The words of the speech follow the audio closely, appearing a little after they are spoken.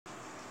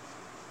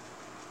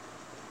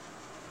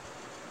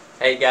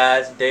Hey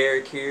guys,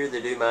 Derek here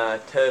to do my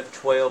TUF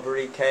 12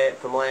 recap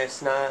from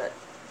last night.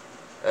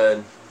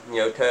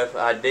 TUF.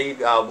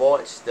 I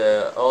watched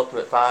the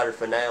Ultimate Fighter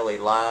finale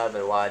live,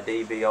 and I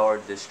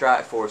DVR'd the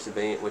Strike Force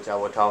event, which I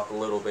will talk a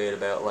little bit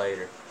about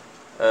later.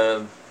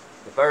 The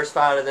first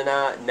fight of the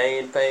night,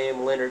 Nan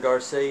Pham, Leonard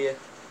Garcia.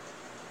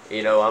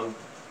 I'm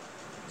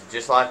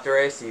just like the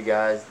rest of you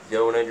guys,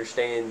 don't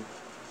understand.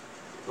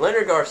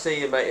 Leonard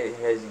Garcia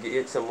has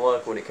get some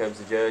luck when it comes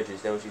to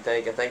judges, don't you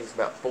think? I think it's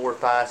about 4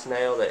 fights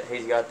now that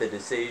he's got the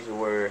decision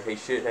where he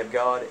shouldn't have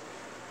got it.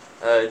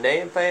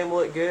 Nan Pham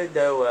looked good,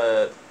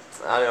 though.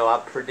 I know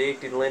I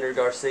predicted Leonard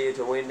Garcia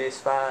to win this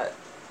fight,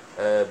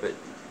 but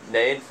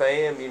Nan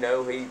Pham,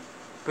 he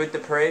put the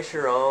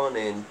pressure on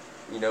and,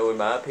 in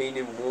my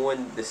opinion,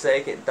 won the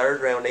second and third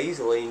round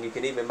easily, and you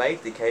can even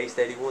make the case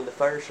that he won the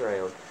first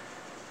round.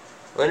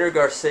 Leonard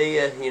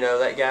Garcia,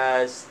 that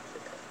guy's...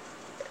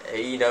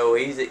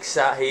 he's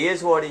excited. He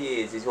is what he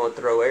is. He's going to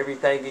throw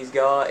everything he's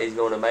got. He's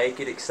going to make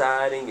it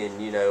exciting,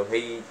 and he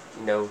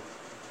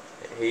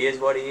is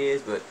what he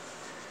is. But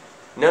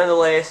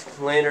nonetheless,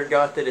 Leonard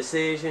got the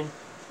decision.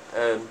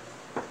 I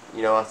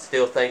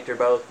still think they're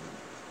both.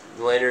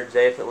 Leonard's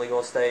definitely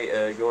going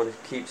to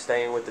keep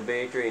staying with the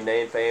victory. And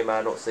Nan Pham,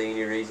 I don't see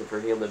any reason for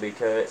him to be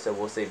cut. So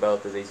we'll see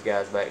both of these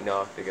guys back in the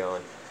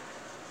octagon.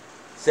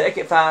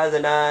 Second fight of the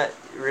night,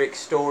 Rick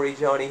Story,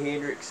 Johnny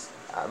Hendricks.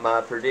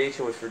 My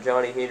prediction was for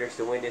Johnny Hendricks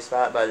to win this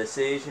fight by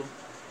decision.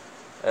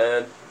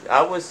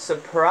 I was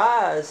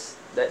surprised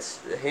that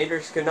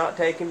Hendricks could not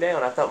take him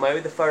down. I thought maybe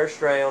the first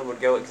round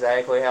would go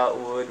exactly how it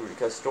would,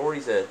 because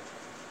Story's a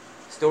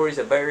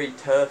very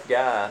tough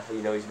guy.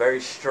 He's very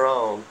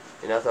strong,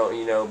 and I thought,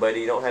 but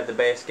he don't have the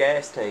best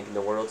gas tank in the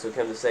world. So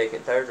come the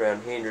second, third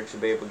round, Hendricks will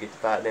be able to get the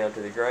fight down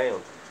to the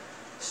ground.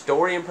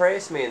 Story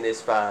impressed me in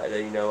this fight.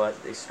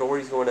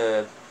 Story's going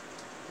to,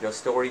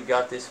 Story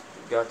got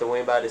the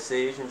win by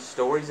decision.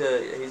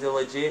 He's a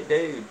legit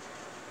dude,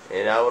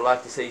 and I would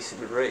like to see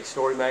Rick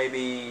Story,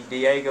 maybe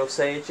Diego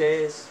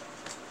Sanchez,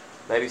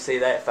 maybe see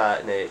that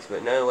fight next.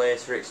 But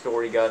nonetheless, Rick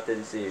Story got the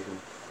decision.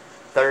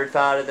 Third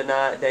fight of the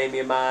night,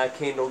 Damian Maia,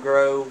 Kendall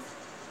Grove.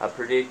 I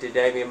predicted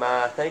Damian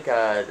Maia.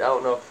 I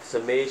don't know if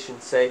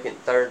submission, second,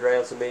 third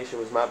round submission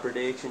was my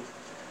prediction.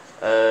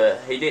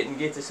 He didn't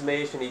get the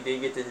submission. He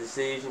did get the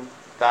decision.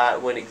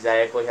 Fight went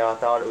exactly how I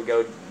thought it would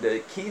go.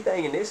 The key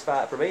thing in this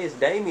fight for me is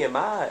Damian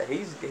Maia.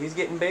 He's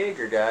getting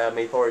bigger, guy. I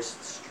mean, for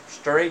his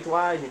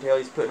strength-wise, you can tell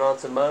he's putting on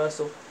some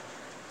muscle.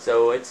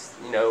 So it's,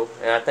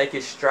 and I think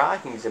his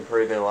striking's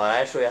improving a lot.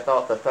 Actually, I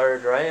thought the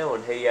third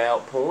round he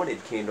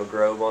outpointed Kendall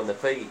Grove on the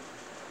feet.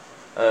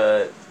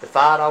 The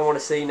fight I want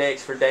to see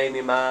next for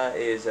Damian Maia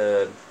is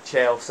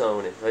Chael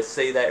Sonnen. Let's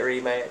see that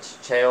rematch.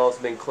 Chael's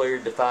been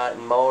cleared to fight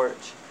in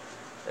March.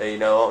 I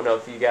don't know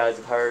if you guys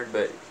have heard,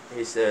 but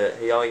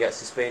he only got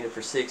suspended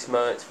for 6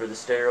 months for the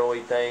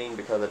steroid thing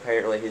because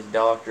apparently his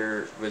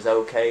doctor was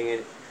okaying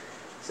it.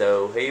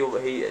 So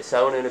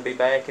Sonnen will be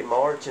back in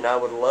March, and I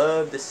would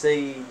love to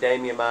see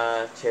Damian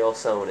Maia, Chael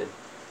Sonnen,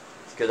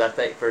 because I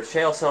think for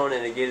Chael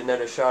Sonnen to get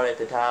another shot at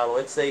the title,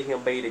 let's see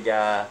him beat a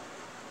guy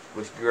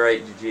with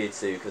great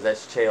jiu-jitsu, because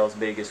that's Chael's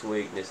biggest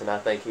weakness, and I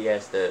think he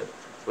has to.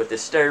 With the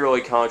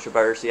steroid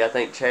controversy, I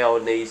think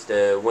Chael needs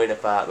to win a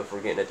fight before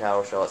getting a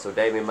title shot. So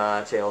Damian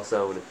Maia, Chael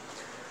Sonnen.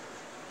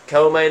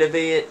 Co-main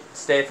event,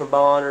 Stephan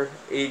Bonnar,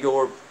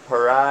 Igor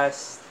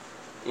Peiris.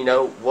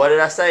 What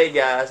did I say,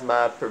 guys?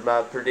 My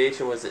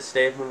prediction was that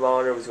Stephan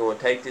Bonnar was going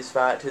to take this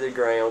fight to the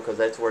ground, because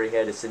that's where he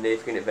had a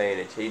significant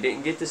advantage. He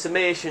didn't get the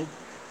submission,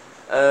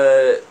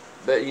 but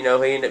he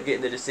ended up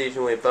getting the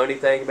decision win. Funny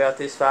thing about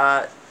this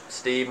fight,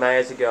 Steve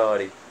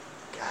Mazzagatti.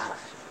 Gosh.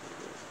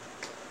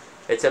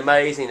 It's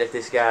amazing that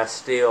this guy's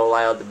still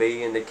allowed to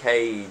be in the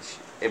cage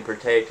and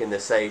protecting the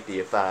safety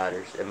of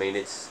fighters.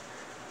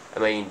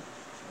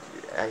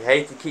 I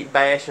hate to keep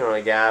bashing on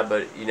a guy,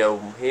 but,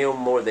 him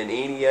more than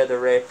any other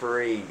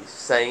referees,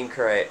 same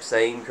crap,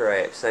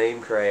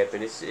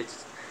 and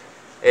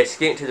it's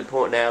getting to the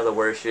point now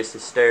where it's just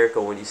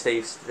hysterical when you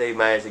see Steve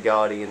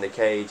Mazzagatti in the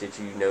cage that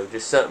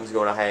just something's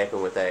going to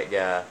happen with that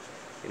guy.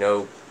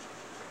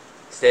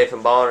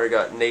 Stephan Bonnar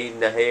got kneed in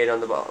the head on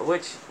the ball,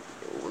 which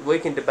we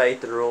can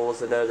debate the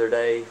rules another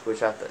day,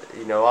 which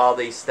all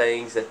these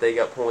things that they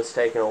got points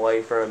taken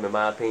away from, in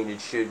my opinion,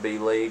 should be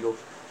legal.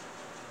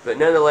 But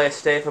nonetheless,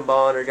 Stephan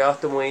Bonnar got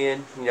the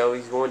win.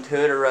 He's won 2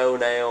 in a row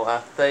now. I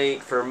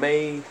think, for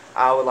me,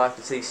 I would like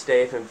to see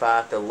Stephan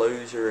fight the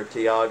loser of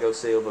Thiago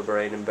Silva,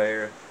 Brandon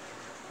Vera.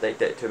 I think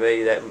that, to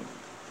me,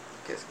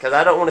 because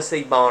I don't want to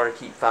see Bonnar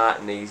keep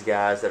fighting these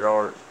guys that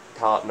aren't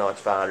top-notch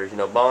fighters.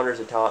 Bonnar's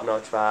a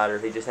top-notch fighter.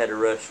 He just had a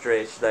rough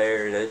stretch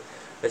there, and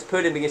let's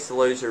put him against the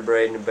loser,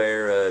 Brandon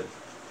Vera,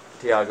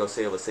 Thiago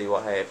Silva, see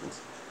what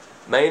happens.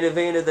 Main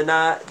event of the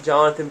night,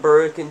 Jonathan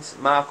Brookins,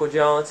 Michael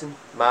Johnson.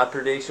 My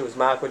prediction was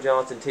Michael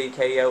Johnson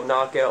TKO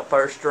knockout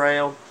first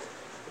round.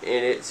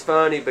 And it's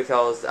funny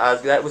because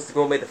that was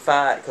going to be the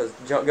fight, because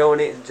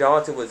going in,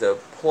 Johnson was a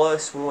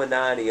plus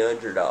 190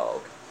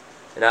 underdog.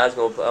 And I'm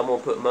going to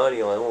put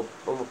money on. I'm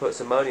going to put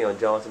some money on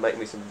Johnson, make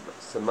me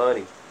some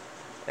money.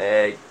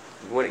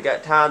 when it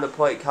got time to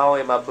call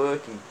in my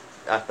bookie,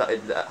 I thought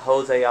the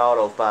Jose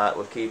Aldo fight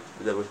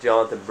with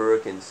Jonathan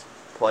Brookins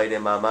played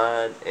in my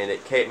mind, and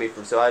it kept me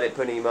from. So I didn't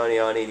put any money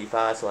on any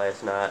fights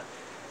last night.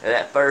 And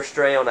that first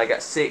round, I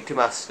got sick to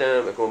my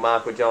stomach when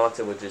Michael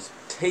Johnson was just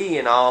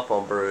teeing off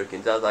on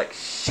Brookins. I was like,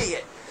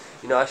 shit,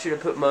 I should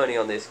have put money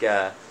on this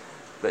guy.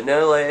 But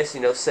nonetheless,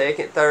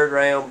 second, third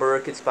round,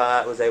 Brookins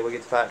fight, was able to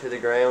get the fight to the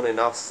ground. And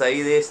I'll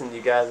say this, and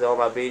you guys on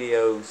my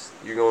videos,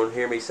 you're going to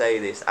hear me say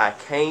this. I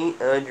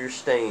can't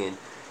understand.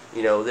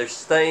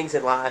 There's things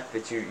in life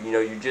that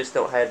you just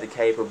don't have the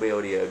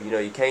capability of.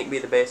 You can't be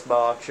the best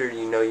boxer.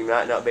 You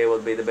might not be able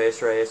to be the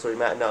best wrestler. You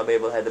might not be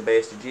able to have the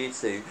best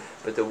jiu-jitsu.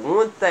 But the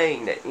one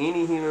thing that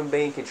any human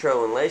being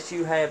control, unless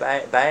you have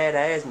bad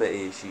asthma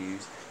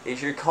issues,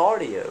 is your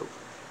cardio.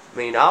 I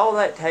mean, all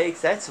that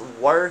takes, that's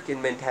work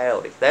and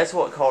mentality. That's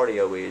what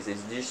cardio is.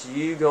 It's just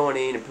you going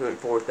in and putting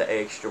forth the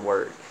extra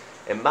work.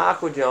 And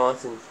Michael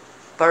Johnson,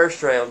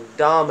 first round,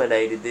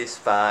 dominated this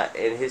fight,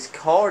 and his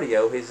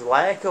cardio, his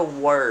lack of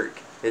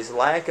work, his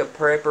lack of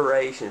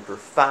preparation for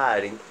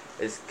fighting,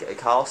 has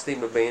cost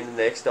him of being the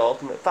next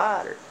Ultimate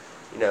Fighter.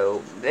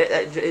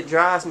 It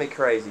drives me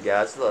crazy,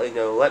 guys.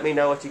 Let me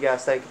know what you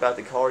guys think about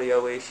the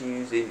cardio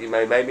issues.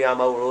 Maybe I'm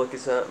overlooking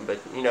something,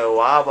 but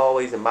I've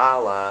always in my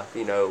life,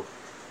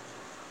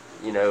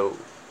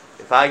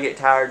 if I get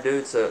tired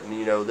doing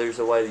something, there's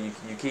a way that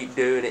you keep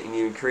doing it and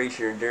you increase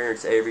your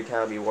endurance every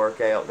time you work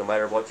out, no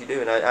matter what you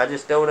do. And I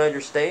just don't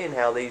understand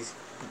how these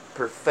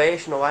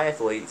professional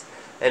athletes,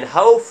 and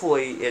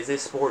hopefully as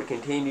this sport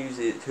continues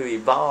to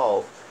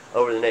evolve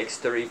over the next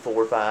 3,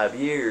 4, 5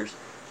 years,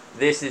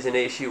 this is an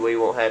issue we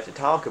won't have to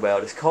talk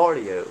about, is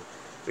cardio.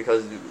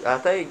 Because I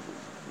think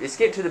it's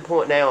getting to the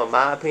point now, in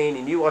my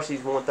opinion, you watch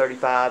these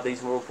 135, these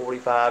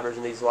 145ers,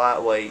 and these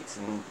lightweights,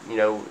 and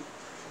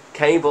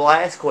Cain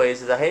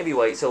Velasquez is a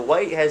heavyweight, so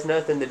weight has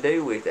nothing to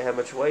do with it, how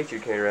much weight you're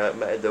carrying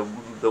around.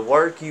 The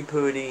work you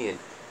put in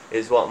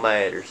is what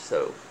matters.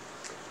 So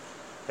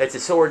it's a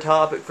sore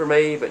topic for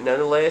me, but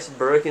nonetheless,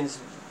 Brookins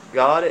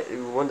got it,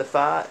 won the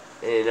fight,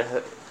 and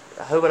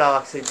who would I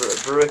like to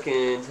see?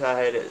 Brookins, I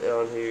had it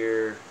on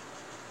here.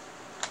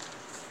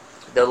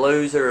 The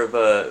loser of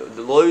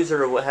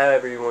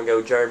however you want to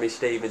go, Jeremy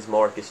Stevens,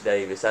 Marcus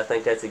Davis. I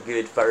think that's a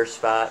good first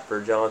fight for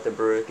Jonathan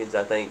Brookins.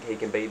 I think he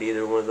can beat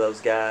either one of those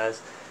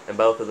guys, and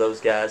both of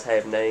those guys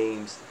have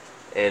names,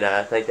 and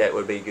I think that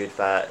would be a good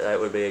fight.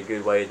 That would be a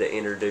good way to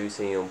introduce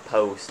him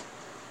post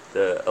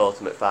the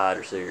Ultimate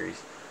Fighter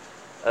series.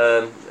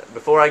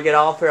 Before I get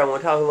off here, I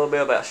want to talk a little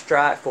bit about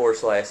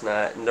Strikeforce last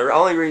night. And the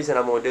only reason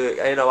I'm going to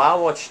do it, I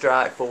watch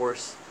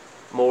Strikeforce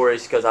more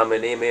is because I'm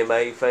an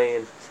MMA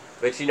fan.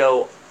 But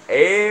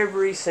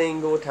every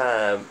single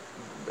time,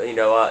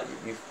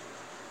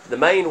 the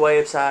main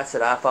websites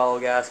that I follow,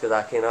 guys, because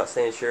I cannot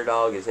stand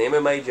Sherdog, is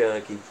MMA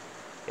Junkie,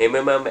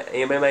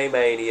 MMA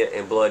Mania,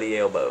 and Bloody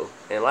Elbow.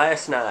 And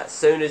last night, as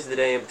soon as the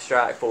damn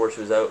Strikeforce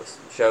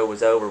show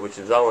was over, which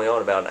was only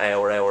on about an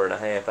hour and a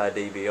half, I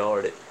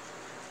DVR'd it.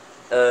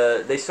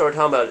 They started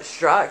talking about it.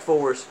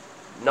 Strikeforce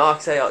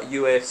knocks out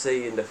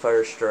UFC in the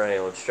first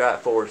round.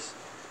 Strikeforce,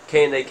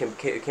 can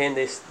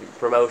this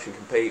promotion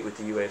compete with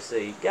the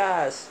UFC?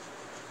 Guys,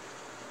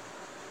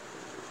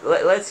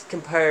 let's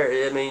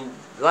compare. I mean,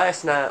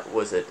 last night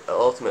was an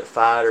Ultimate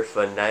Fighter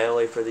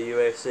finale for the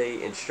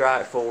UFC, and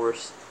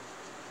Strikeforce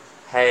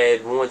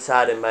had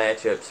one-sided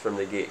matchups from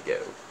the get-go.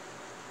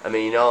 I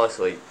mean,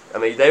 honestly,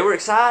 they were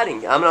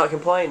exciting. I'm not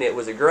complaining. It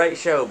was a great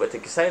show, but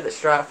to say that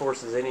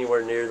Strikeforce is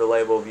anywhere near the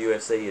level of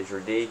UFC is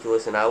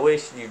ridiculous, and I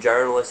wish you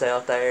journalists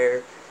out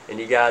there and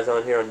you guys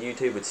on here on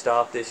YouTube would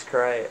stop this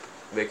crap,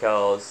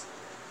 because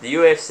the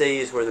UFC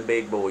is where the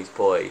big boys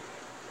play.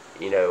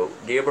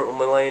 Gilbert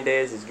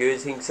Melendez, as good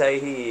as he can say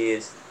he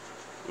is,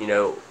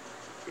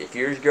 if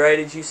you're as great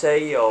as you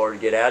say you are,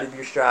 get out of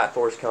your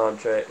Strikeforce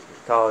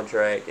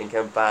contract and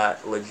come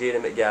fight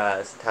legitimate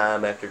guys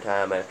time after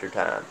time after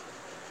time.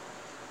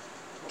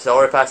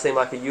 Sorry if I seem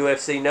like a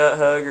UFC nut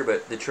hugger,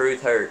 but the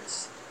truth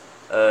hurts.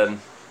 It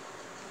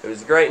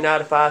was a great night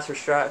of fights for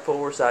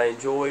Strikeforce. I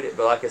enjoyed it,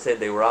 but like I said,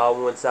 they were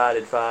all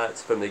one-sided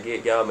fights from the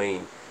get-go. I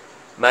mean,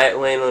 Matt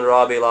Lindland,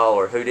 Robbie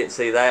Lawler, who didn't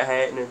see that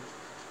happening?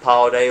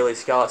 Paul Daly,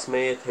 Scott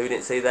Smith, who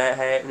didn't see that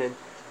happening?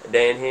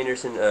 Dan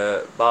Henderson,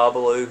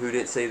 Babalu, who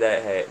didn't see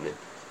that happening?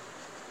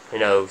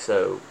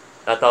 So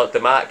I thought the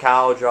Mike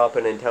Kyle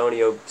dropping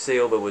Antonio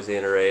Silva was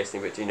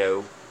interesting, but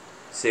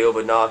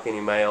Silva knocking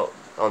him out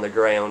on the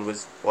ground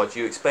was what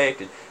you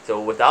expected.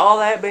 So with all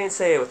that being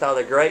said, with all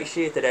the great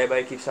shit that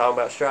everybody keeps talking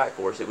about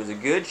Strikeforce, it was a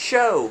good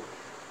show,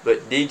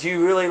 but did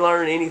you really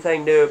learn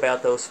anything new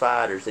about those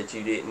fighters that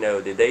you didn't know?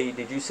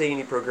 Did you see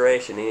any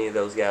progression in any of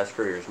those guys'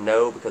 careers?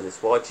 No, because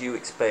it's what you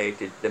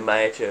expected. The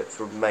matchups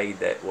were made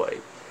that way.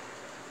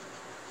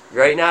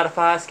 Great night of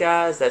fights,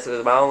 guys. That's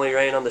my only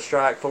rant on the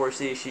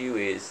Strikeforce issue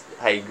is,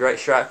 hey,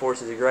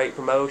 Strikeforce is a great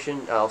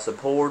promotion. I'll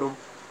support them.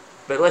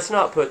 But let's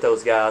not put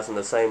those guys on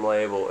the same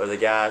level of the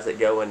guys that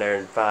go in there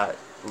and fight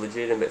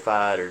legitimate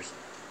fighters,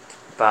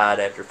 fight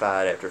after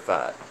fight after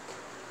fight.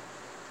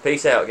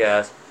 Peace out,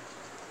 guys.